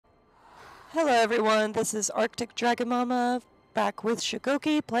Hello everyone, this is Arctic Dragon Mama, back with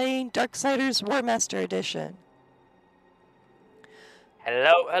Shigoki playing Darksiders Warmastered Edition.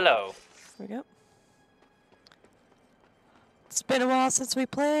 Hello, hello. Here we go. It's been a while since we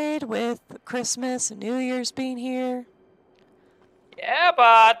played, with Christmas and New Year's being here. Yeah,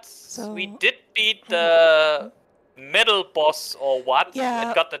 but So, we did beat the middle boss or what? Yeah.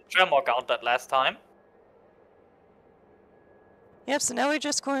 It got the tremor counted last time. Yep, so now we're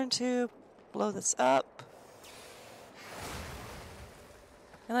just going to blow this up.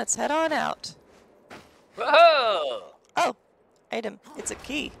 And let's head on out. Whoa! Oh, item. It's a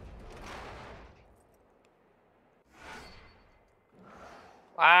key.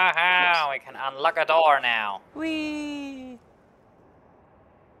 Wow, we can unlock a door now. Whee!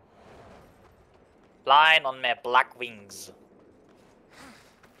 Flying on my black wings.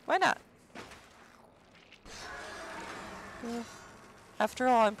 Why not? After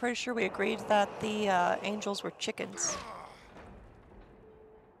all, I'm pretty sure we agreed that the angels were chickens.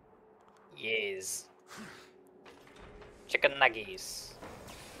 Yes. Chicken nuggies.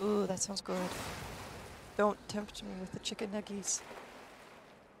 Ooh, that sounds good. Don't tempt me with the chicken nuggies.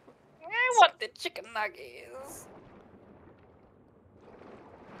 I want the chicken nuggies.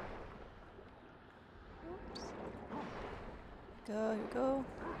 Oops. Here we go.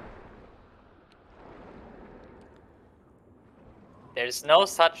 There's no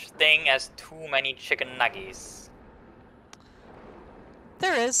such thing as too many chicken nuggies.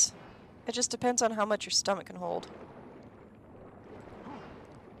 There is. It just depends on how much your stomach can hold.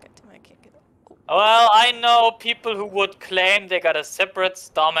 I can't get it. Oh. Well, I know people who would claim they got a separate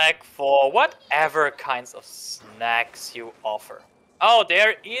stomach for whatever kinds of snacks you offer. Oh,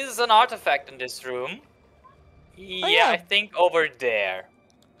 there is an artifact in this room. Yeah, I think over there.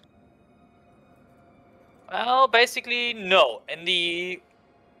 Well, basically, no. In the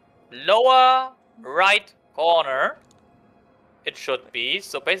lower right corner, it should be.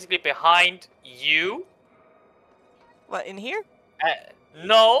 So basically behind you. What, in here?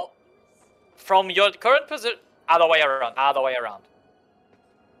 No. From your current position. Other way around. Other way around.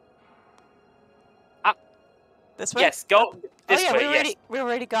 This way? Yes, go this yeah, way. we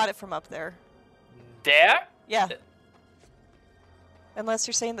already got it from up there. There? Yeah. Unless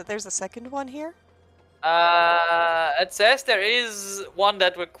you're saying that there's a second one here? It says there is one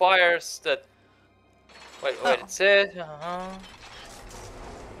that requires that. Wait, it says.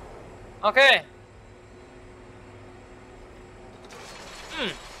 Okay.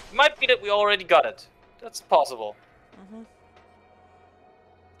 Might be that we already got it. That's possible. Mm-hmm.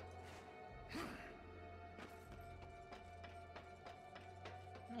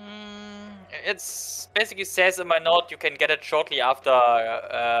 It's basically says in my note you can get it shortly after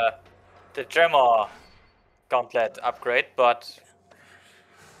the Tremor Gauntlet upgrade, but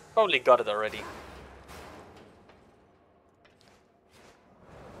probably got it already.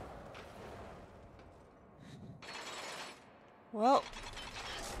 Well,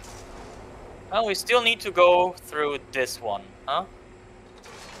 we still need to go through this one, huh?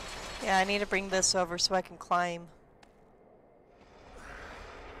 yeah, I need to bring this over so I can climb.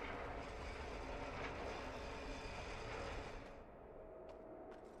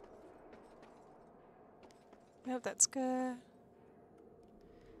 Yep, that's good.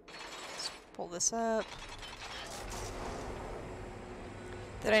 Let's pull this up.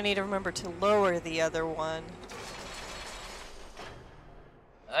 Then I need to remember to lower the other one.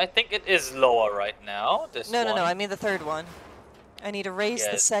 I think it is lower right now. No, I mean the third one. I need to raise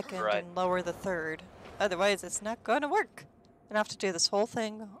the second right. and lower the third. Otherwise, it's not going to work. I'm going to have to do this whole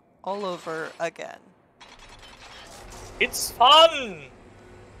thing all over again. It's fun!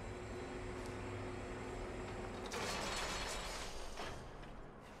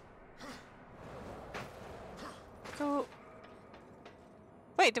 Go.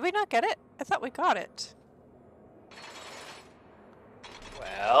 Wait, did we not get it? I thought we got it.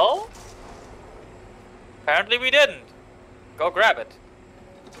 Well, apparently we didn't. Go grab it.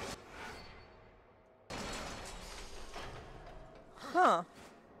 Huh.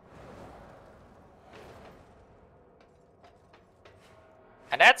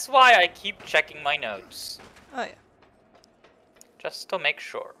 And that's why I keep checking my notes. Oh, yeah. Just to make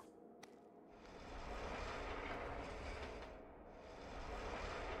sure.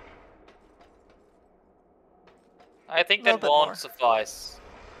 I think that won't suffice.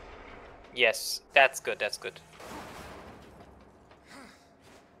 Yes, that's good, that's good.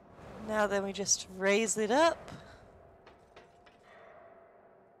 Now then we just raise it up.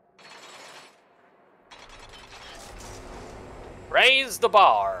 Raise the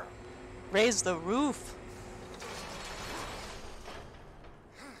bar. Raise the roof.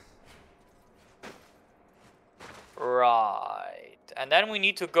 Right. And then we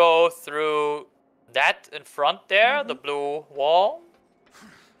need to go through that in front there, the blue wall.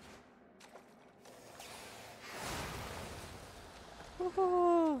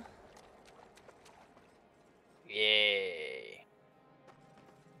 Woohoo! Yay.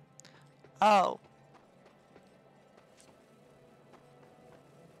 Oh.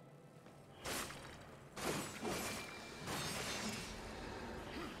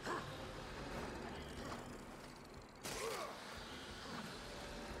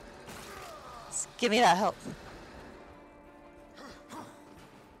 Give me that health.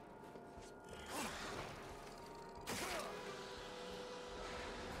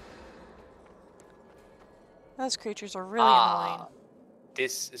 Those creatures are really annoying.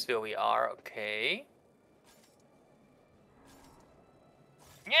 This is where we are, okay.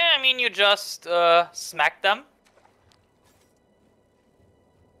 Yeah, I mean, you just smack them.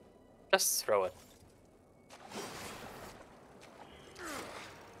 Just throw it.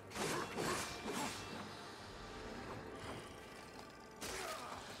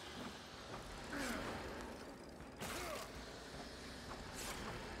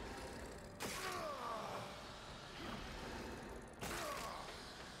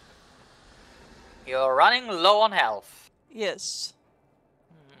 You're running low on health. Yes.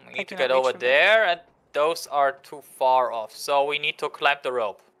 We need to get over there, and those are too far off. So we need to climb the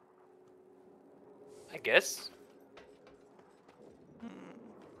rope. I guess.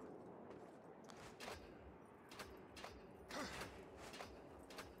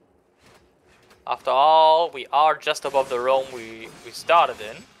 After all, we are just above the room we started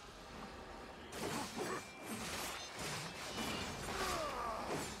in.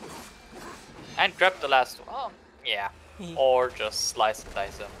 And grab the last one. Oh, yeah. Or just slice and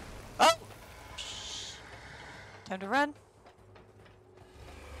dice them. Oh! Time to run.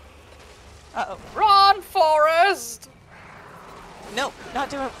 Uh-oh. Run, Forest! Nope,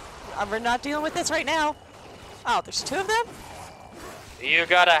 not doing. We're not dealing with this right now. Oh, there's two of them? You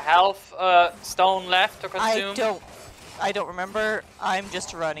got a health stone left to consume? I don't remember. I'm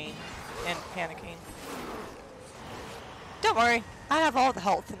just running and panicking. Don't worry. I have all the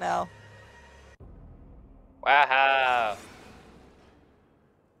health now. Wow.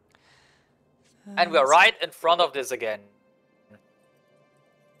 And we're right in front of this again.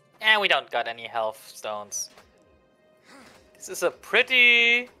 And we don't got any health stones. This is a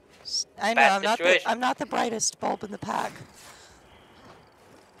pretty I know, bad situation. I'm not the brightest bulb in the pack.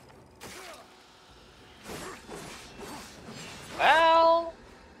 Well,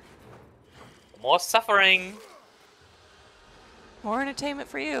 more suffering. More entertainment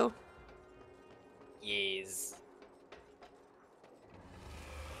for you. Yes.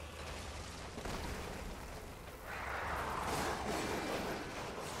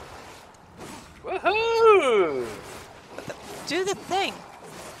 Woohoo! Do the thing.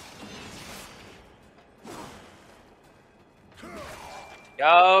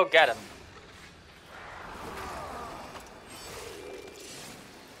 Go get him.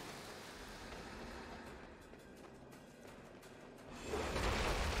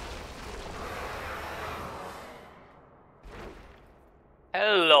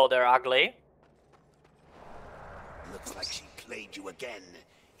 Hello there, ugly. Looks like she played you again.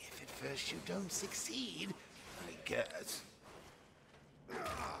 If at first you don't succeed, I guess.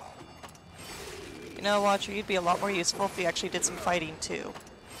 You know, Watcher, you'd be a lot more useful if you actually did some fighting too.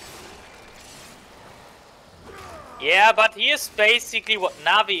 Yeah, but he is basically what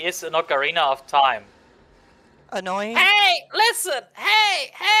Navi is in Ocarina of Time. Annoying? Hey, listen!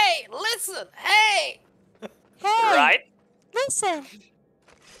 Hey, listen! Hey! Hey! Right? Listen!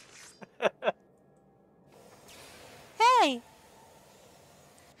 Hey!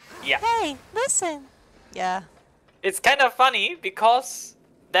 Yeah. Hey, listen! Yeah. It's kind of funny because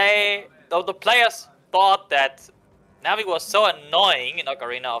the players thought that Navi was so annoying in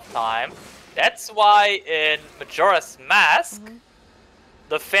Ocarina of Time. That's why in Majora's Mask,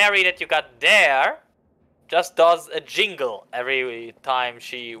 the fairy that you got there just does a jingle every time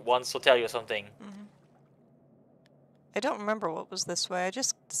she wants to tell you something. I don't remember what was this way. I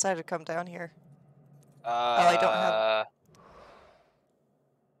just decided to come down here. I don't have...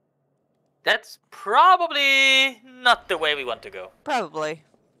 That's probably not the way we want to go. Probably.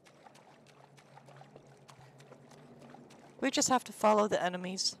 We just have to follow the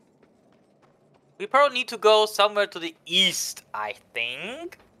enemies. We probably need to go somewhere to the east, I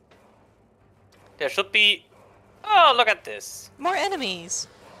think. There should be... Oh, look at this. More enemies!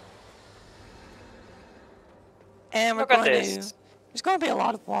 And we're Look at going this. to... There's going to be a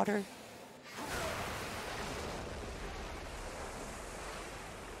lot of water.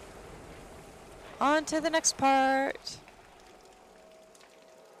 On to the next part.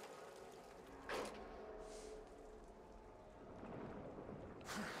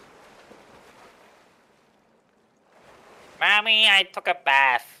 Mommy, I took a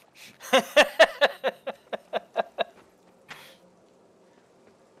bath.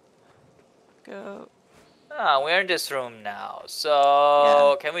 Go. Ah, we're in this room now.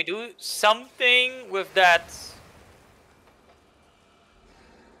 So, can we do something with that?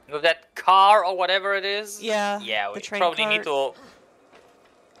 With that car or whatever it is? Yeah. Yeah, the we train probably cart. need to.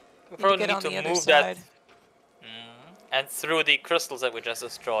 We probably get need on to the other move side. that. And through the crystals that we just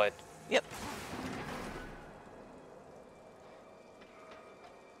destroyed. Yep.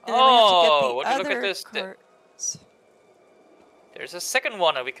 And then we have to get the would you look at other this? carts. There's a second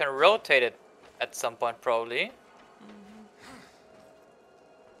one, and we can rotate it at some point, probably.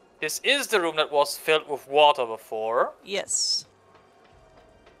 This is the room that was filled with water before. Yes.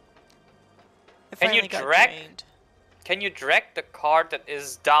 It Can you finally got drag? drained. Can you drag the card that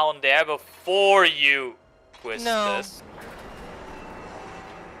is down there before you twist No. this?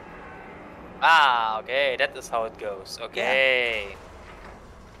 Ah, okay, that is how it goes. Okay.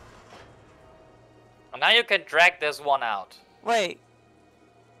 And now you can drag this one out. Wait.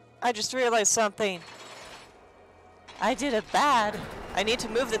 I just realized something. I did it bad. I need to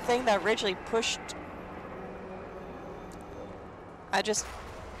move the thing that originally pushed.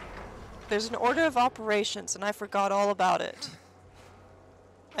 There's an order of operations, and I forgot all about it.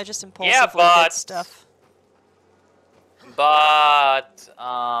 I just impulsively did stuff. But,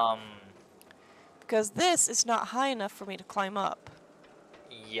 Because this is not high enough for me to climb up.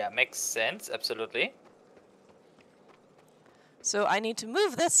 yeah, makes sense, absolutely. So I need to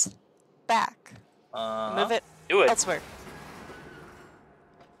move this back. Move it Do it. elsewhere.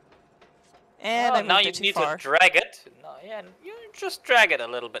 And I moved now it you too need far. to drag it. No, yeah, you just drag it a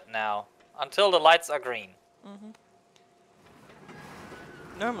little bit now. Until the lights are green.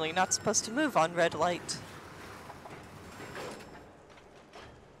 Normally not supposed to move on red light.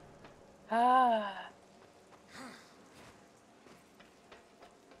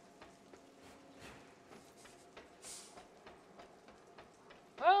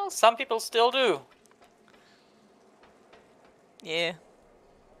 Well, some people still do. Yeah.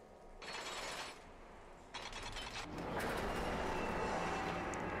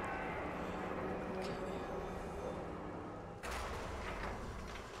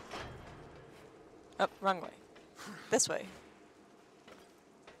 Oh, wrong way. This way.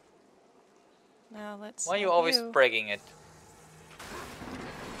 Now let's. Why are you have always breaking it?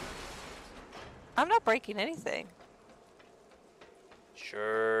 I'm not breaking anything.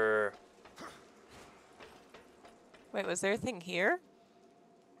 Sure. Wait, was there a thing here?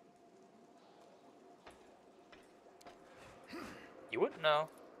 You wouldn't know.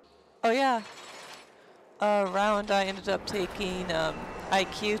 Oh yeah. Round I ended up taking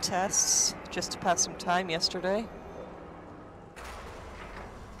IQ tests just to pass some time yesterday.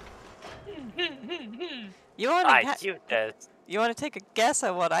 You want to IQ test. You want to take a guess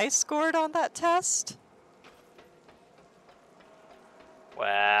at what I scored on that test?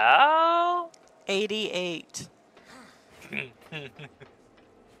 Well, 88.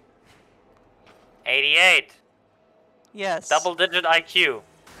 88. Yes. Double-digit IQ.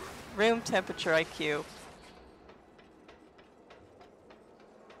 Room temperature IQ.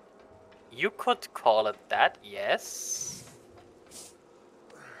 You could call it that, yes.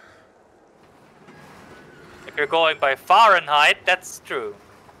 If you're going by Fahrenheit, that's true.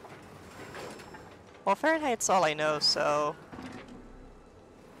 Well, Fahrenheit's all I know, so...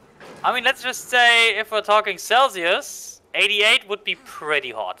 I mean, let's just say if we're talking Celsius, 88 would be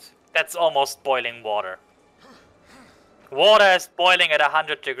pretty hot. That's almost boiling water. Water is boiling at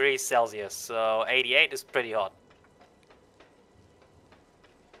 100 degrees Celsius, so 88 is pretty hot.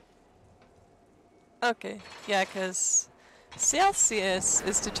 Okay, yeah, because Celsius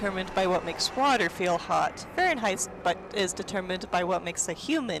is determined by what makes water feel hot. Fahrenheit is determined by what makes a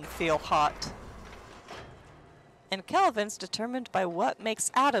human feel hot. And Kelvin's determined by what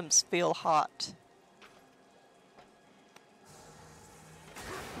makes atoms feel hot.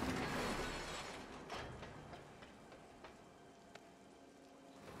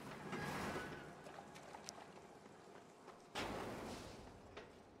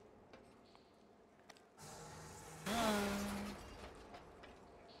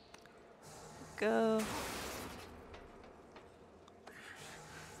 Go.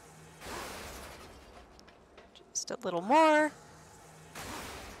 Just a little more.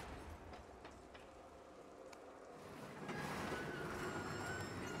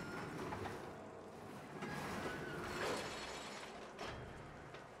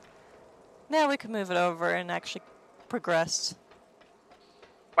 Now we can move it over and actually progress.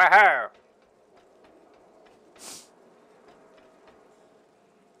 Wow.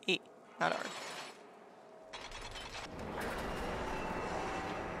 E, not R.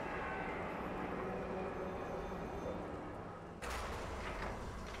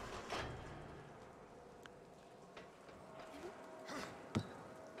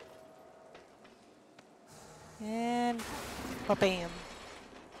 And ba-bam.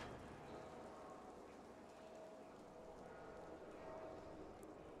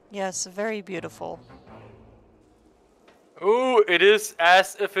 Yes, very beautiful. Ooh, it is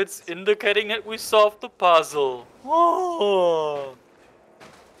as if it's indicating that we solved the puzzle. Oh.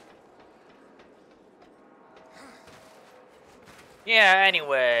 Yeah,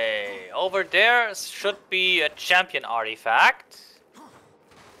 anyway, over there should be a champion artifact.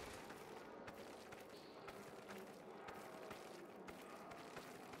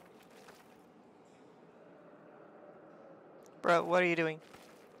 Bro, what are you doing?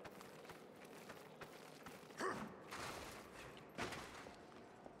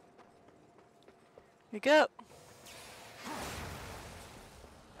 Here you go.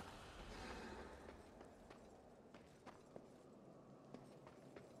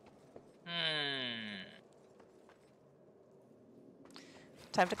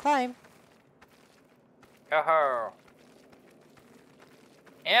 Time to climb. Yoho.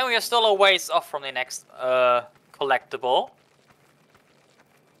 And we are still a ways off from the next collectible.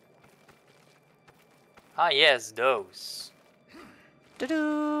 Ah yes, those.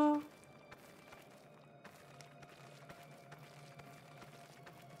 Doo-doo.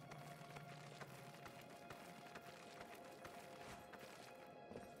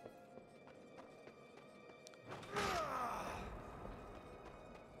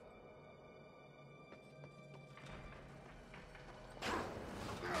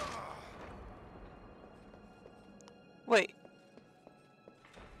 Wait.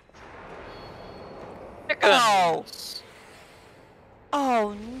 Oh.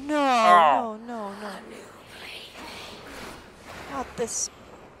 Oh no, no. Not this.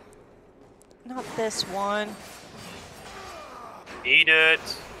 Not this one. Eat it.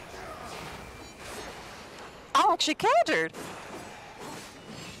 I actually countered.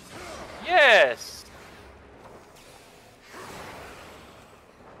 Yes.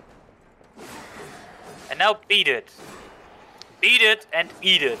 And now beat it. Beat it and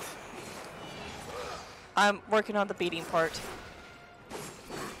eat it. I'm working on the beating part.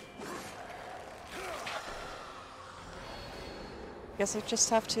 Guess I just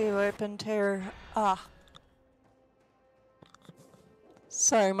have to open tear. Ah.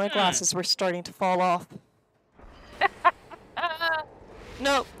 Sorry, my glasses were starting to fall off.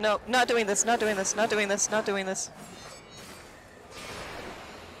 No, no, not doing this, not doing this, not doing this, not doing this.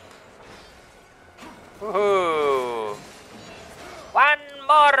 Woohoo! One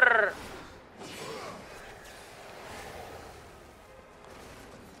more!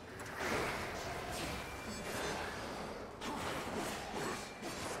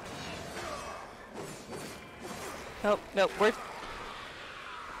 Nope, nope, we're...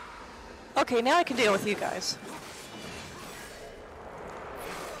 Okay, now I can deal with you guys.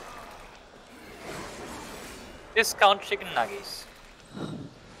 Discount chicken nuggets.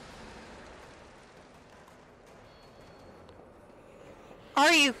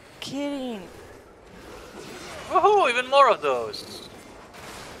 Are you kidding? Woohoo! Even more of those.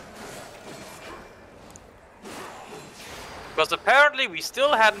 Because apparently we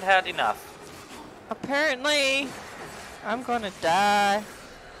still hadn't had enough. Apparently, I'm gonna die.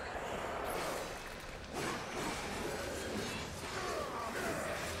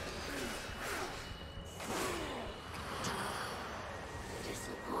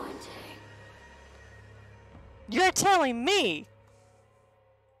 You're telling me?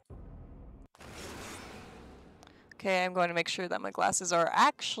 Okay, I'm going to make sure that my glasses are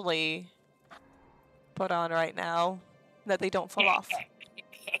actually put on right now, that they don't fall off.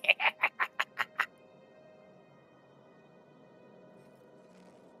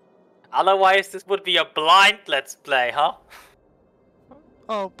 Otherwise, this would be a blind let's play, huh?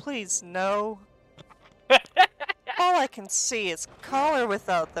 Oh, please, no. All I can see is color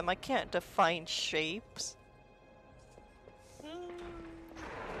without them. I can't define shapes.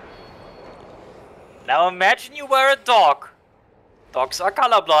 Now imagine you were a dog. Dogs are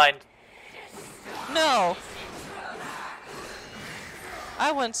colorblind. No!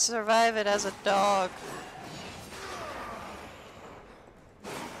 I wouldn't survive it as a dog.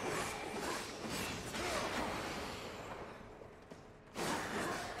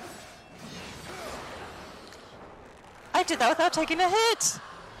 I did that without taking a hit!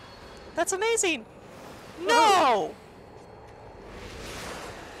 That's amazing! No!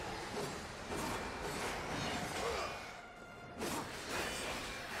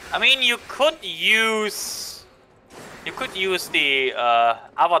 I mean, you could use the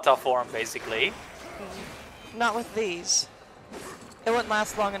avatar form basically. Not with these. It wouldn't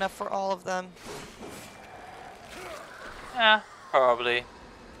last long enough for all of them. Yeah, probably.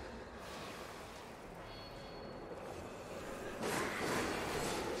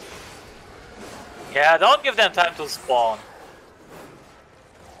 Yeah, don't give them time to spawn.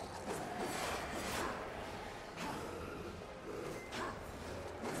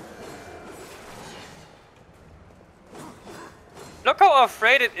 Look how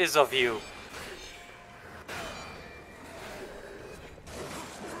afraid it is of you.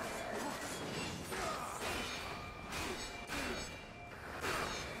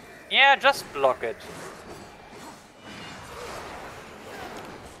 Yeah, just block it.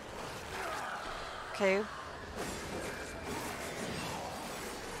 Okay.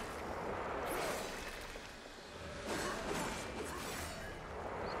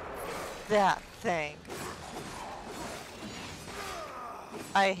 That thing.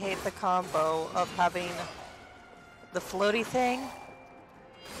 I hate the combo of having the floaty thing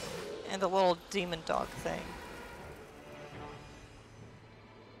and the little demon dog thing.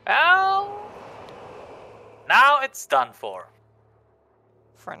 Well, now it's done for.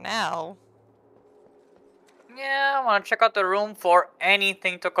 For now. Yeah, I want to check out the room for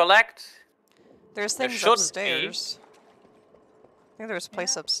anything to collect. There's There things shouldn't upstairs. I think there's a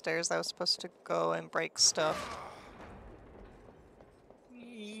place upstairs that I was supposed to go and break stuff.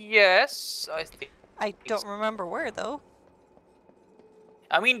 Yes, I think. I don't remember where though.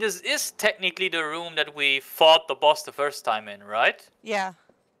 I mean, this is technically the room that we fought the boss the first time in, right? Yeah.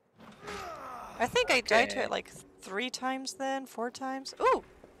 I think I died to Okay. it like 3 times then, 4 times. Ooh!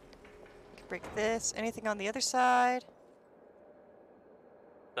 Can break this. Anything on the other side?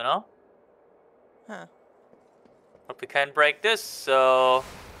 Dunno. Huh. But we can break this, so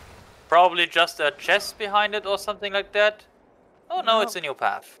probably just a chest behind it or something like that. Oh no, Nope. it's a new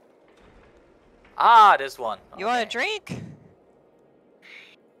path. Ah, this one. You want a Okay. drink?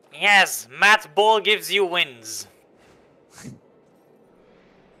 Yes, Matt Bull gives you wins.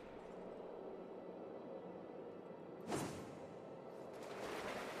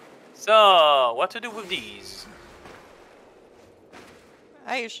 So, what to do with these?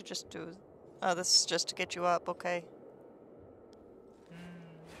 I usually just do... Oh, this is just to get you up, okay.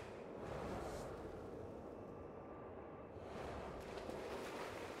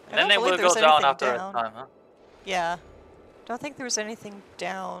 And then don't they believe will there's go down anything after down. a time, huh? Yeah. Don't think there was anything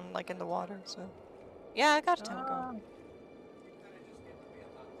down, like in the water, so... Yeah, I got a time ago.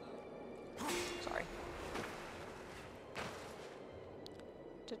 Sorry.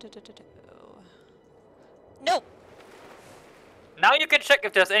 Nope! Now you can check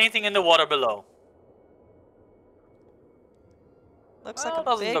if there's anything in the water below. Looks Well, like a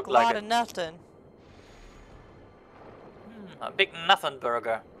doesn't big look like lot it. of nothing. A big nothing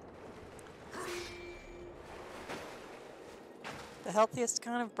burger. The healthiest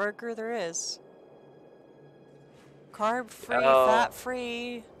kind of burger there is. Carb-free, Oh.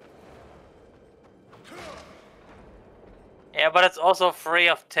 fat-free. Yeah, but it's also free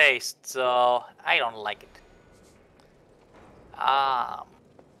of taste, so I don't like it.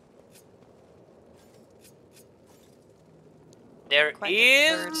 There Quite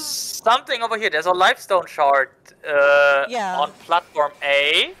is absurd. something over here. There's a lifestone shard Yeah. on platform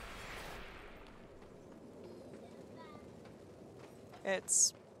A.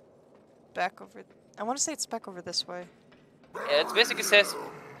 It's back over... I want to say it's back over this way. It basically says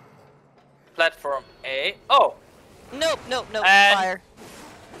platform A. Oh, Nope, nope, nope. And- Fire.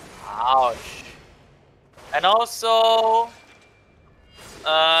 ouch. And also,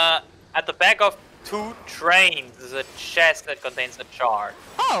 at the back of 2 trains is a chest that contains a shard.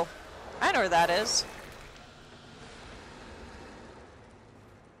 Oh! I know where that is.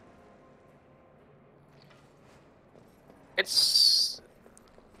 Its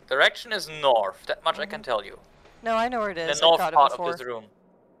direction is north. That much I can tell you. No, I know where it The is. I north got it part before. of this room.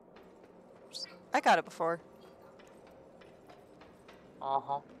 I got it before.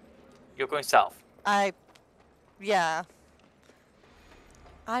 You're going south. Yeah.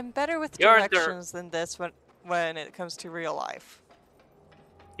 I'm better with You're the- directions than this when it comes to real life.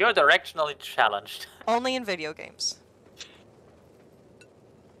 You're directionally challenged. Only in video games.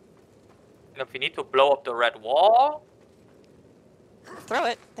 If you need to blow up the red wall, Throw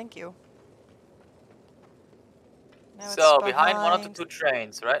it. Thank you. Now so it's behind one of the 2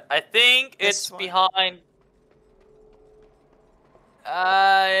 trains, right? I think This it's one. behind.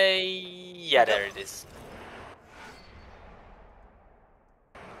 Yeah, there it is.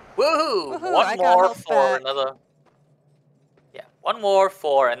 Woohoo! Woohoo, One I got more health for back. another. Yeah, one more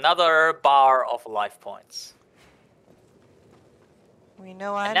for another bar of life points. We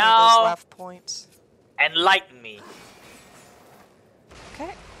know I And need those now- life points. Enlighten me.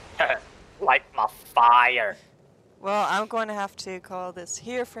 Okay. Light my fire. Well, I'm going to have to call this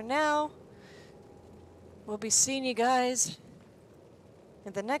here for now. We'll be seeing you guys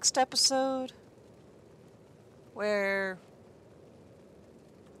in the next episode, where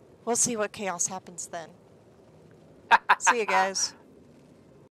we'll see what chaos happens then. See you guys.